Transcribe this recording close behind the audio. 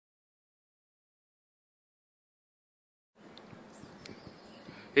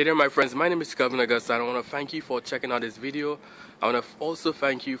Hey there my friends, my name is Kelvin Augusta and I want to thank you for checking out this video. I want to also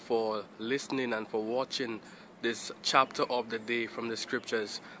thank you for listening and for watching this chapter of the day from the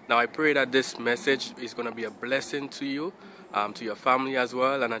scriptures. Now I pray that this message is going to be a blessing to you, to your family as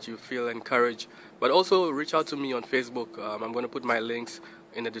well, and that you feel encouraged. But also reach out to me on Facebook. I'm going to put my links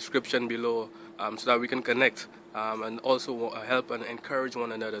in the description below so that we can connect and also help and encourage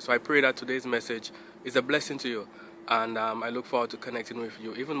one another. So I pray that today's message is a blessing to you. And I look forward to connecting with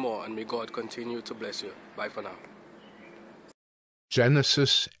you even more, and may God continue to bless you. Bye for now.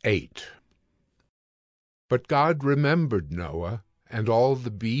 Genesis 8. But God remembered Noah and all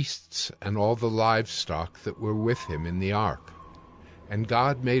the beasts and all the livestock that were with him in the ark. And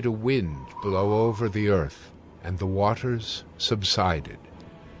God made a wind blow over the earth, and the waters subsided.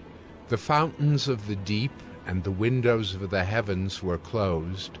 The fountains of the deep and the windows of the heavens were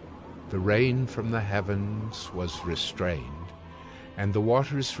closed. The rain from the heavens was restrained, and the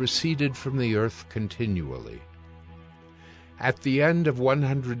waters receded from the earth continually. At the end of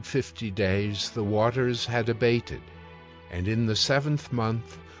 150 days the waters had abated, and in the 7th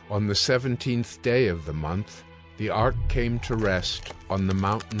month, on the 17th day of the month, the ark came to rest on the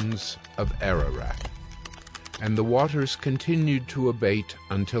mountains of Ararat. And the waters continued to abate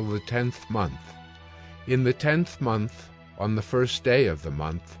until the 10th month. In the 10th month, on the 1st day of the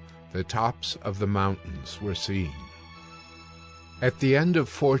month, the tops of the mountains were seen. At the end of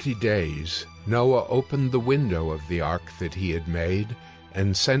 40 days, Noah opened the window of the ark that he had made,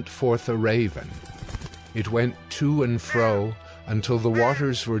 and sent forth a raven. It went to and fro until the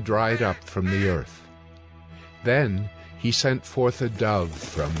waters were dried up from the earth. Then he sent forth a dove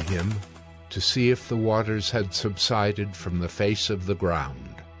from him, to see if the waters had subsided from the face of the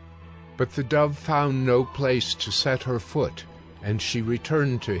ground. But the dove found no place to set her foot, and she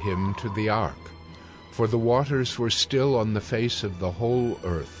returned to him to the ark, for the waters were still on the face of the whole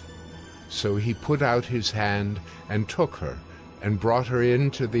earth. So he put out his hand and took her, and brought her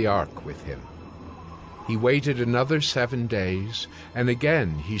into the ark with him. He waited another 7 days, and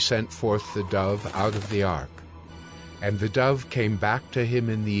again he sent forth the dove out of the ark. And the dove came back to him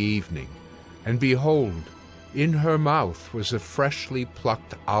in the evening, and behold, in her mouth was a freshly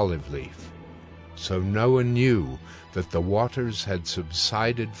plucked olive leaf. So Noah knew that the waters had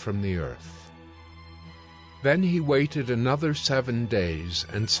subsided from the earth. Then he waited another 7 days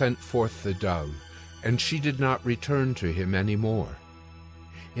and sent forth the dove, and she did not return to him any more.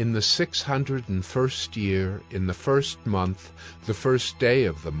 In the 601st year, in the 1st month, the 1st day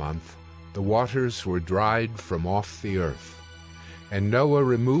of the month, the waters were dried from off the earth. And Noah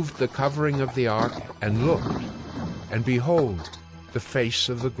removed the covering of the ark and looked, and behold, the face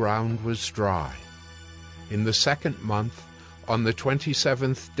of the ground was dry. In the 2nd month, on the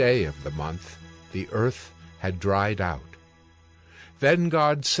 27th day of the month, the earth had dried out. Then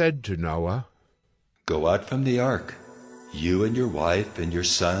God said to Noah, "Go out from the ark, you and your wife and your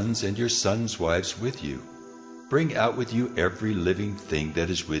sons and your sons' wives with you. Bring out with you every living thing that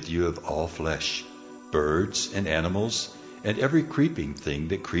is with you of all flesh, birds and animals, and every creeping thing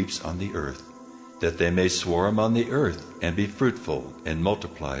that creeps on the earth, that they may swarm on the earth and be fruitful and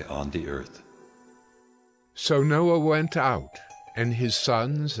multiply on the earth." So Noah went out, and his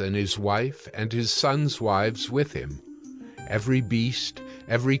sons and his wife and his sons' wives with him. Every beast,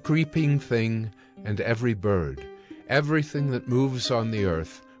 every creeping thing, and every bird, everything that moves on the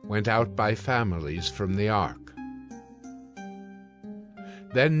earth, went out by families from the ark.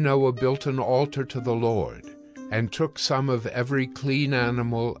 Then Noah built an altar to the Lord, and took some of every clean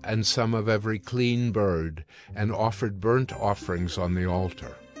animal and some of every clean bird, and offered burnt offerings on the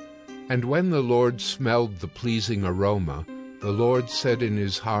altar. And when the Lord smelled the pleasing aroma, the Lord said in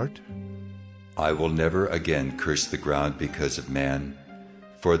his heart, "I will never again curse the ground because of man,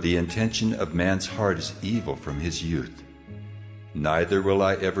 for the intention of man's heart is evil from his youth. Neither will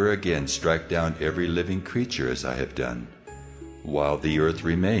I ever again strike down every living creature as I have done. While the earth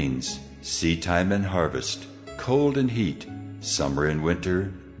remains, seedtime and harvest, cold and heat, summer and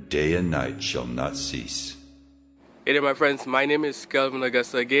winter, day and night shall not cease." Hey there my friends, my name is Kelvin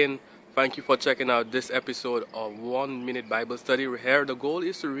Augusta again. Thank you for checking out this episode of 1 Minute Bible Study. Here the goal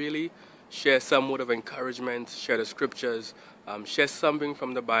is to really share some word of encouragement, share the scriptures, share something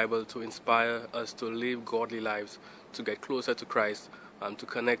from the Bible to inspire us to live godly lives, to get closer to Christ, to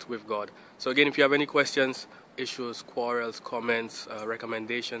connect with God. So again, if you have any questions, issues, quarrels, comments,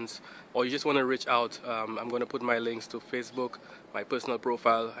 recommendations, or you just want to reach out, I'm going to put my links to Facebook, my personal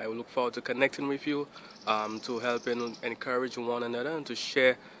profile. I will look forward to connecting with you, to help and encourage one another, and to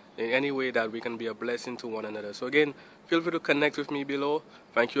share in any way that we can be a blessing to one another. So again, feel free to connect with me below.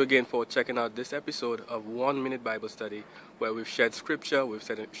 Thank you again for checking out this episode of 1 Minute Bible Study, where we've shared scripture, we've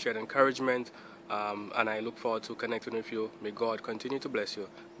shared encouragement, and I look forward to connecting with you. May God continue to bless you.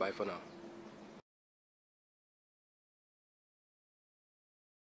 Bye for now.